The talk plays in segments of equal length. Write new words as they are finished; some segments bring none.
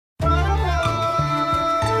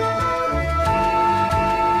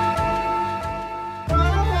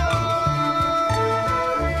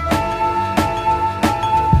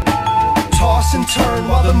turn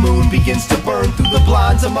while the moon begins to burn through the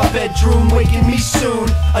blinds of my bedroom, waking me soon.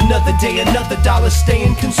 Another day, another dollar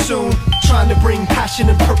staying consumed, trying to bring passion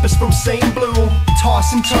and purpose from same bloom.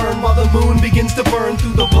 Toss and turn while the moon begins to burn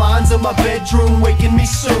through the blinds of my bedroom, waking me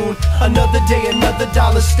soon. Another day, another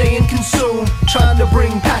dollar staying consumed, trying to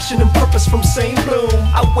bring passion and purpose from same bloom.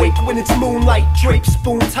 I wake when it's moonlight, draped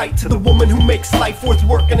spoon tight to the woman who makes life worth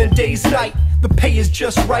working a day's night. The pay is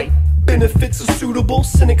just right, benefits are suitable.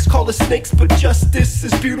 Cynics call us snakes, but justice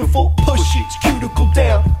is beautiful. Push its cuticle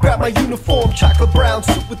down, grab my uniform, chocolate brown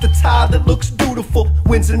suit with the tie that looks dutiful.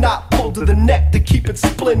 Wins are not pulled to the neck to keep it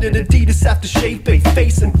splendid. Adidas aftershave, baked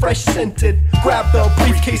face and fresh scented. Grab the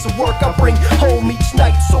briefcase of work I bring home each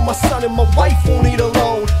night, so my son and my wife won't eat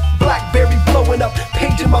alone. Blackberry blowing up,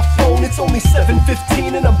 paging my phone. It's only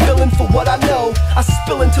 7:15 and I'm billing for what I know. I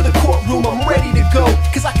spill into the courtroom, I'm ready to go,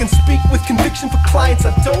 cause I can speak with conviction for clients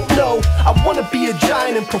I don't know. I wanna be a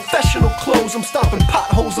giant in professional clothes. I'm stomping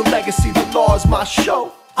potholes of legacy, the law is my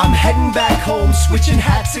show. I'm heading back home, switching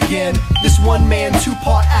hats again. This one-man,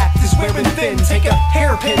 two-part act is wearing thin. Take a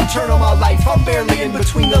hairpin turn on my life, I'm barely in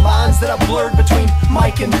between the lines that I blurred between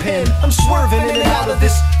mic and pen. I'm swerving in and out of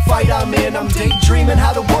this fight I'm in. I'm daydreaming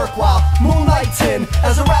how to work while moonlighting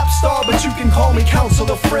as a rap star, but you can call me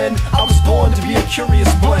counselor friend. I was born to be a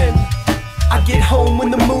curious blend. I get home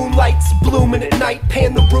when the moonlight's blooming at night,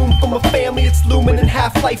 pan the room for my family. It's looming in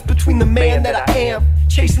half-life between the man that I am,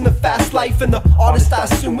 chasing the fast life, and the artist I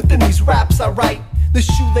assume within these raps I write. The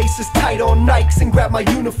shoelaces tight on Nikes and grab my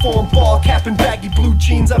uniform, ball cap and baggy blue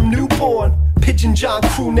jeans, I'm newborn. Pigeon John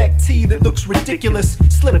crew neck tee that looks ridiculous,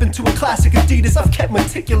 slip into a classic Adidas I've kept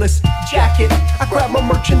meticulous. Jacket, I grab my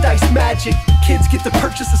merchandise magic, kids get to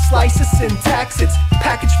purchase a slice of syntax. It's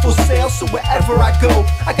packaged for sale, so wherever I go,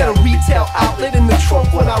 I got a retail outlet in the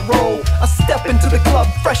trunk when I roll. I step into the club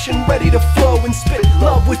fresh and ready to flow and spit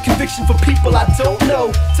love with conviction for people I don't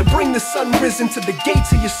know, to bring the sun risen to the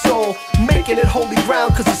gates of your soul, making it holy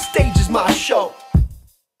ground cause the stage is my show.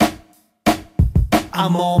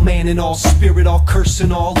 I'm all man and all spirit, all curse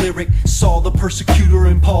and all lyric. Saul the persecutor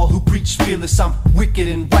and Paul who preached fearless. I'm wicked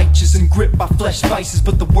and righteous and gripped by flesh vices,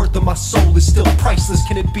 but the worth of my soul is still priceless.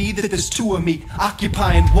 Can it be that there's two of me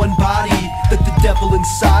occupying one body, that the devil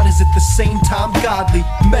inside is at the same time godly?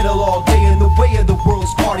 Metal all day in the way of the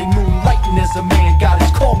world's party, moonlighting as a man God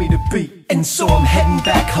has called me to be. And so I'm heading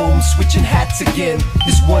back home, switching hats again.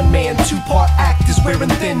 This one-man, two-part act is wearing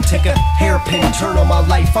thin. Take a hairpin turn on my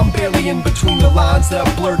life, I'm barely in between the lines that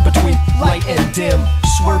I've blurred between light and dim.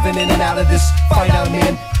 Swerving in and out of this fight I'm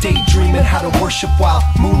in, daydreaming how to worship while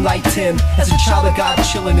moonlighting. As a child of God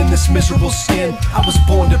chilling in this miserable skin, I was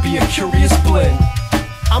born to be a curious blend.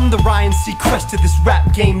 I'm the Ryan Seacrest to this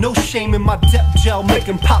rap game. No shame in my depth gel,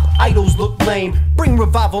 making pop idols look lame. Bring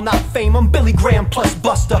revival, not fame, I'm Billy Graham plus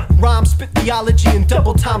Buster. Rhyme, spit theology, and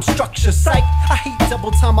double time structure. Psych, I hate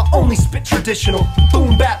double time, I only spit traditional.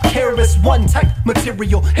 Boom bap, careless, one type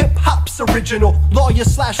material. Hip hop's original. Lawyer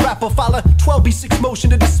slash rapper, file 12B6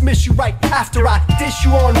 motion to dismiss you right after I dish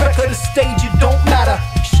you on record. The stage, it don't matter.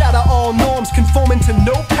 Shatter all norms, conforming to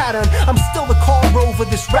no pattern. I'm still the Karl Rover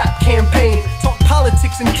this rap campaign. Talk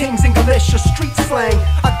politics and King's English or street slang.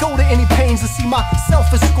 I go to any pains to see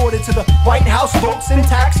myself escorted to the White House, vote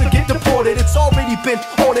syntax or get deported. It's already been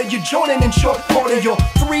ordered, you're joining in short order. You're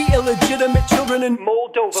 3 illegitimate children in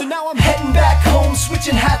Moldova. So now I'm heading back home,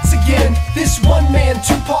 switching hats again. This one-man,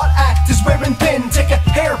 two-part act is wearing thin. Take a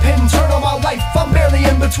hairpin turn on my life, I'm barely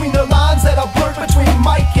in between the lines that I blurred between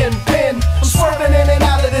mic and pen. I'm swerving in and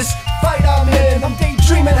out of this fight I'm in. I'm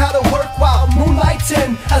daydreaming how to work while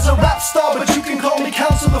moonlighting as a rap star, but you can call me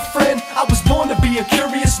counselor friend. I was born to be a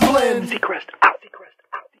curious blend. Seacrest.